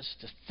has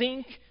to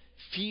think,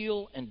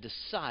 feel, and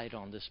decide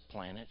on this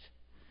planet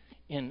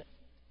in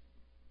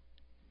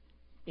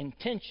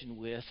intention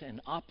with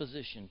and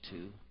opposition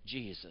to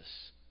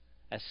Jesus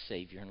as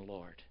Savior and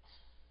Lord.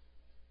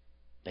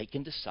 They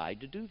can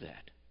decide to do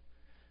that.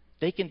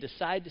 They can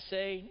decide to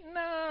say,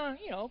 nah,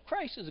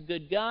 Christ is a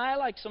good guy. I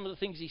like some of the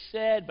things he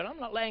said, but I'm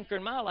not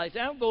anchoring my life.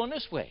 I'm going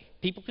this way.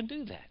 People can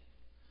do that.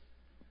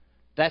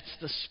 That's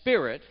the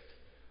spirit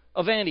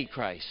of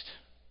Antichrist.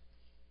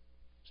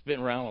 It's been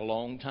around a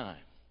long time.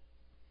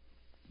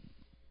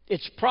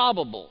 It's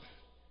probable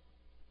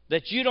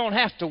that you don't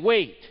have to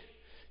wait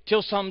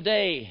till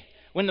someday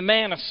when the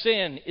man of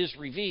sin is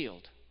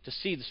revealed to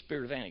see the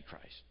spirit of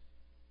Antichrist.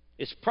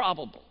 It's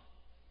probable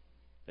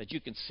that you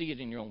can see it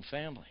in your own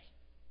family,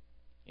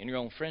 in your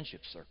own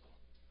friendship circle,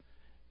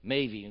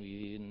 maybe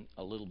even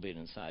a little bit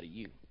inside of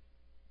you.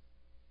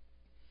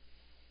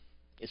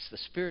 It's the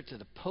spirit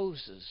that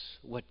opposes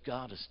what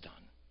God has done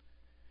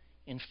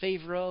in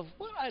favor of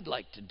what I'd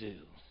like to do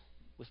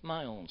with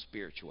my own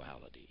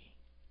spirituality.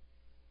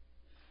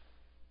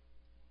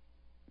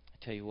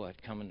 I tell you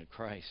what, coming to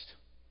Christ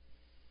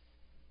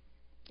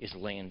is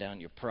laying down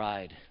your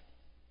pride.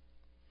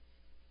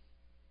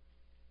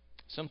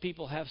 Some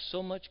people have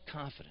so much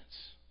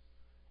confidence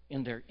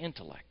in their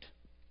intellect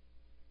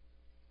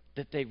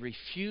that they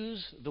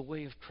refuse the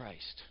way of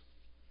Christ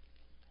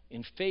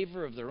in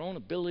favor of their own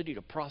ability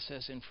to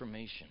process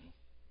information.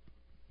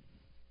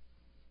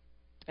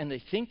 And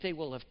they think they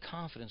will have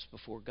confidence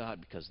before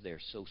God because they're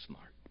so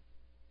smart.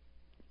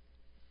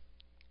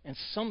 And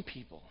some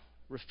people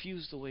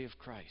refuse the way of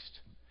Christ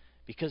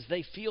because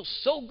they feel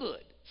so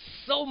good,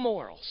 so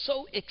moral,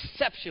 so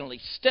exceptionally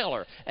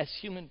stellar as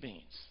human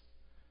beings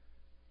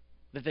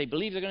that they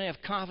believe they're going to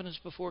have confidence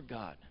before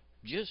God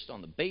just on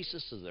the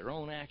basis of their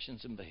own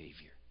actions and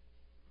behavior.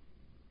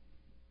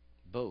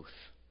 Both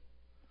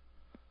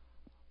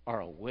are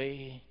a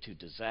way to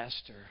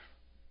disaster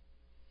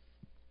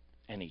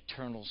and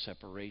eternal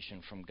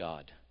separation from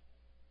God.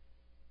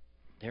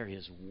 There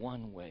is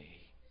one way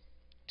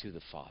to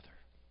the Father.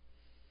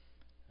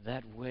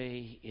 That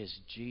way is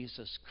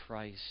Jesus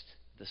Christ,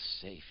 the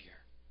Savior,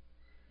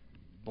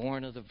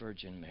 born of the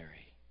Virgin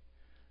Mary,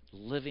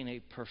 living a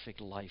perfect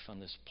life on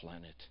this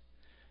planet,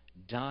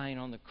 dying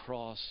on the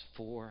cross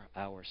for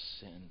our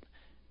sin,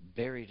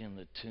 buried in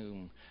the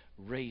tomb,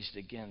 raised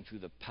again through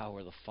the power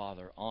of the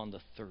Father on the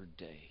third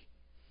day,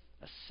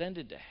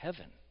 ascended to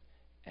heaven,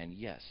 and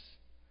yes,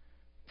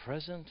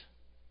 present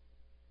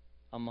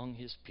among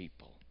his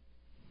people,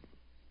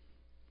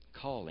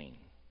 calling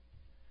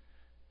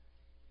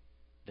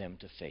them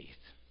to faith.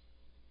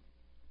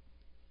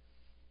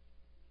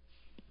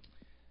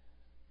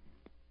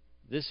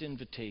 This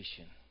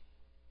invitation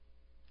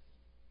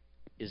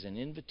is an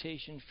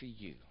invitation for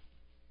you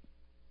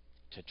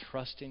to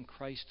trust in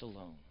Christ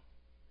alone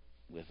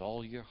with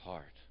all your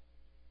heart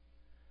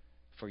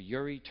for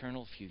your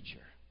eternal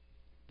future,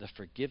 the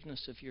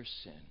forgiveness of your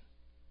sin,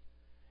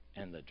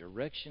 and the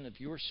direction of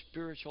your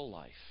spiritual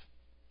life.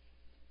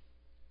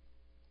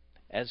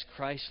 As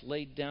Christ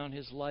laid down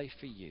his life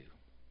for you,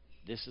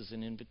 this is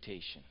an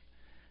invitation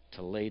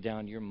to lay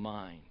down your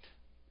mind,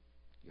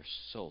 your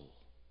soul,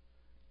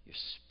 your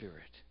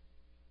spirit,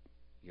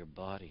 your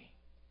body,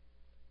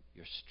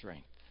 your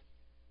strength,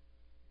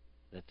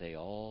 that they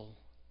all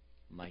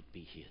might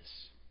be his.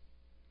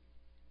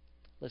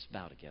 Let's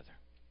bow together.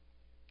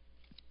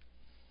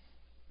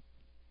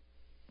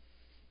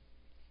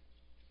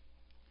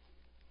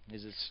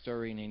 Is it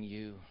stirring in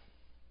you,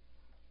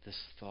 this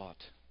thought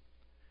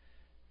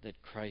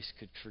that Christ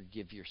could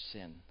forgive your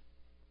sin,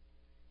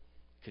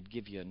 could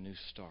give you a new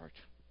start.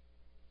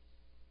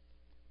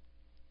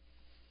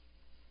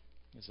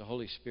 Is the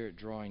Holy Spirit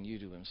drawing you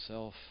to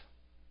Himself?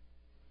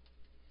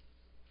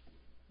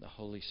 The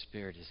Holy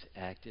Spirit is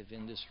active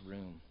in this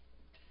room.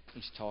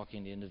 He's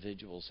talking to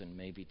individuals and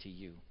maybe to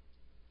you.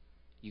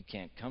 You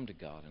can't come to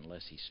God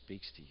unless He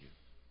speaks to you.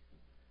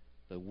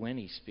 But when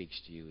He speaks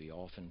to you, He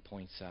often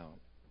points out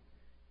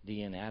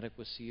the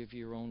inadequacy of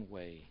your own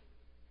way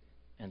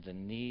and the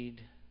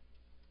need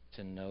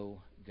to know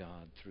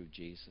God through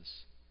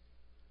Jesus.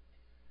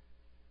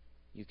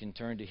 You can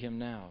turn to Him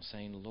now,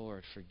 saying,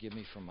 Lord, forgive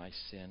me for my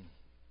sin.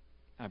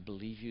 I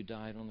believe You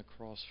died on the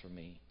cross for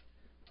me.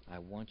 I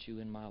want You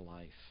in my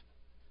life.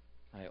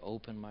 I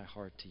open my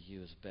heart to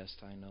You as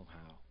best I know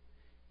how,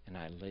 and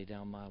I lay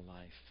down my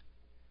life.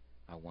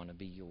 I want to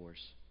be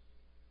Yours.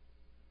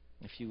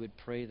 If you would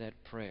pray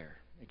that prayer,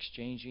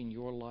 exchanging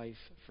your life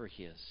for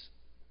His,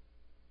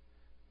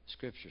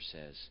 Scripture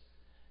says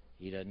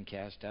He doesn't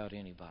cast out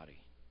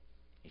anybody.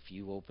 If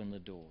you open the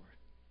door,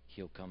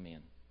 He'll come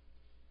in.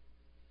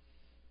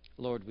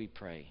 Lord, we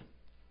pray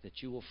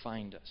that You will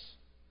find us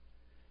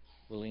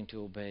willing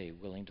to obey,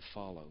 willing to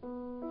follow,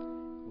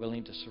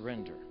 willing to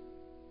surrender,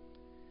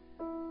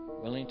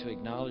 willing to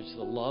acknowledge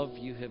the love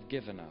You have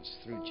given us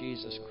through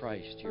Jesus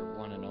Christ, Your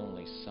one and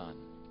only Son.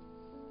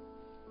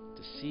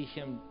 To see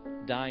Him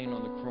dying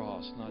on the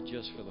cross, not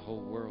just for the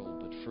whole world,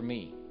 but for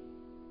me.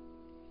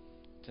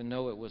 To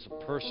know it was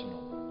a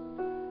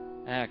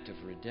personal act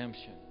of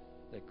redemption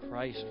that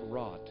Christ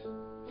wrought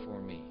for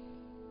me.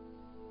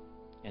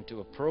 And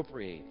to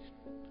appropriate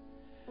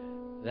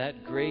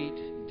that great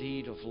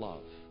deed of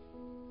love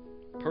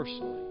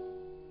personally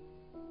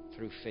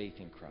through faith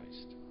in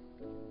Christ.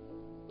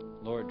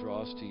 Lord,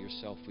 draw us to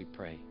Yourself, we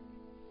pray.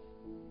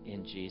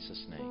 In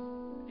Jesus' name,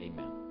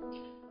 amen.